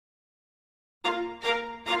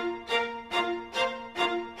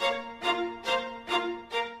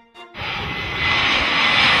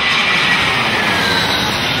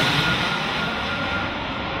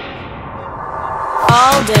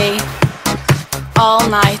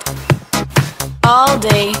night, all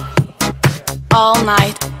day, all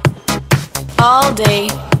night, all day,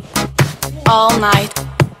 all night,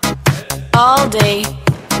 all day,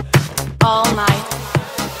 all night.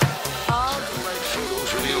 Satellite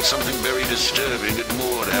photos revealed something very disturbing at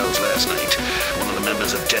Moord House last night. One of the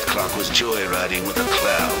members of Death Clock was joyriding with a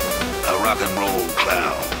clown, a rock and roll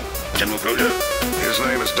clown. General Crozier? His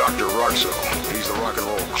name is Dr. Roxo. He's the rock and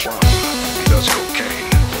roll clown. He does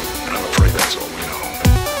cocaine, and I'm afraid that's all we know.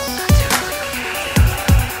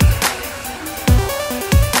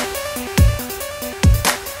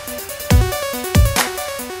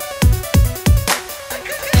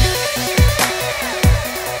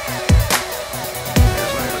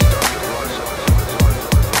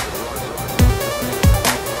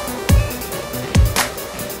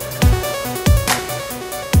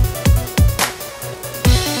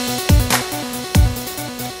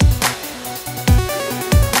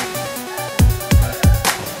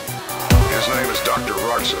 Dr.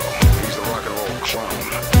 Roxo. He's the rock and roll clown.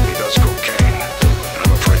 He does cocaine, and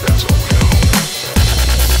I'm afraid that's all we know.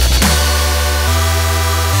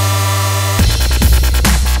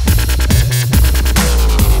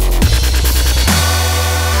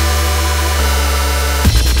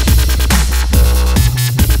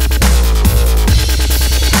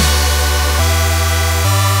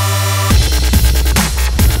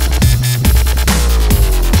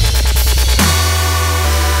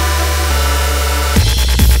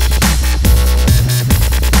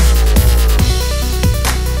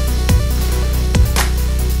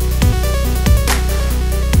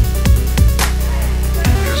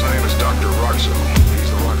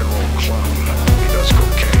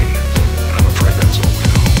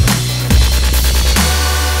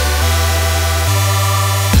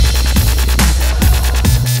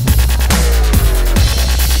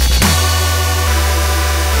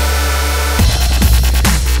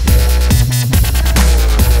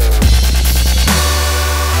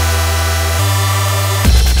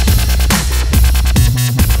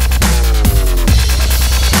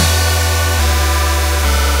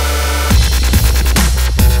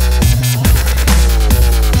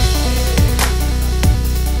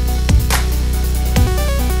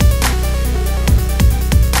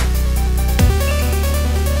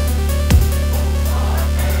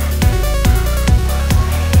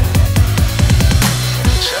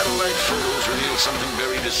 Something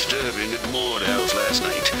very disturbing at Moord House last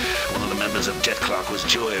night. One of the members of Death Clock was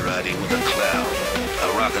joyriding with a clown,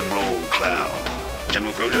 a rock and roll clown.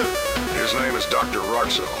 General Crozier? His name is Dr.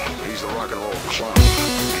 Roxo. He's the rock and roll clown.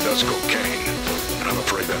 He does cocaine, and I'm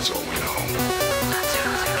afraid that's all we know.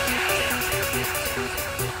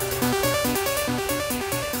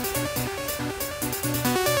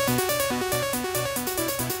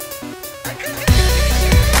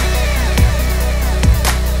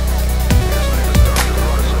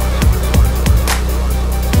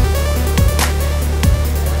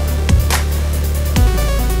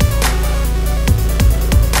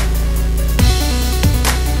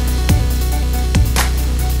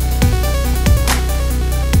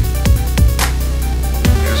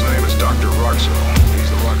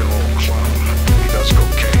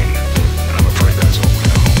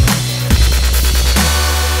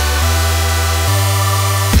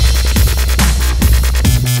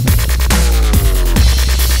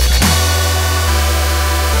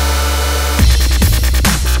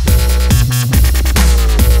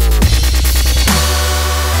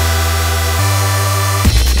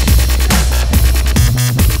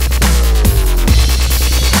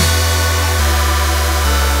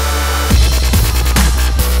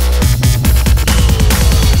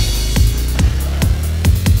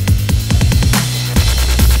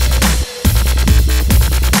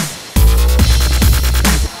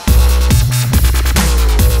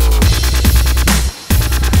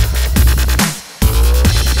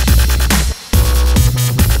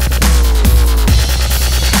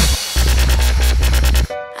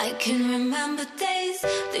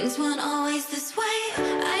 Things weren't always this way.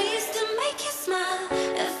 I used to make you smile,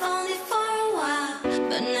 if only for a while.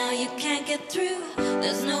 But now you can't get through.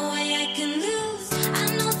 There's no way I can lose. I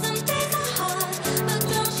know some days are hard, but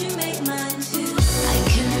don't you make mine too. I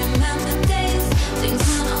can remember days, things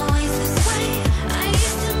weren't always this way. I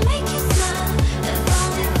used to make you smile, if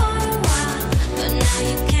only for a while. But now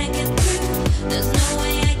you can't get through. There's no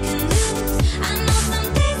way I can lose. I know some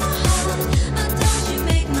days are hard, but don't you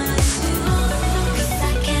make mine too. 'Cause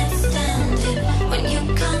I can't stand it when you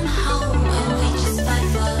come home and we just fight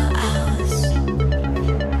for hours.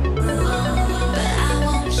 But I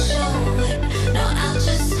won't show it.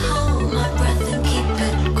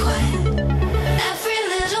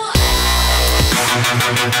 We'll be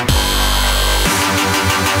right back.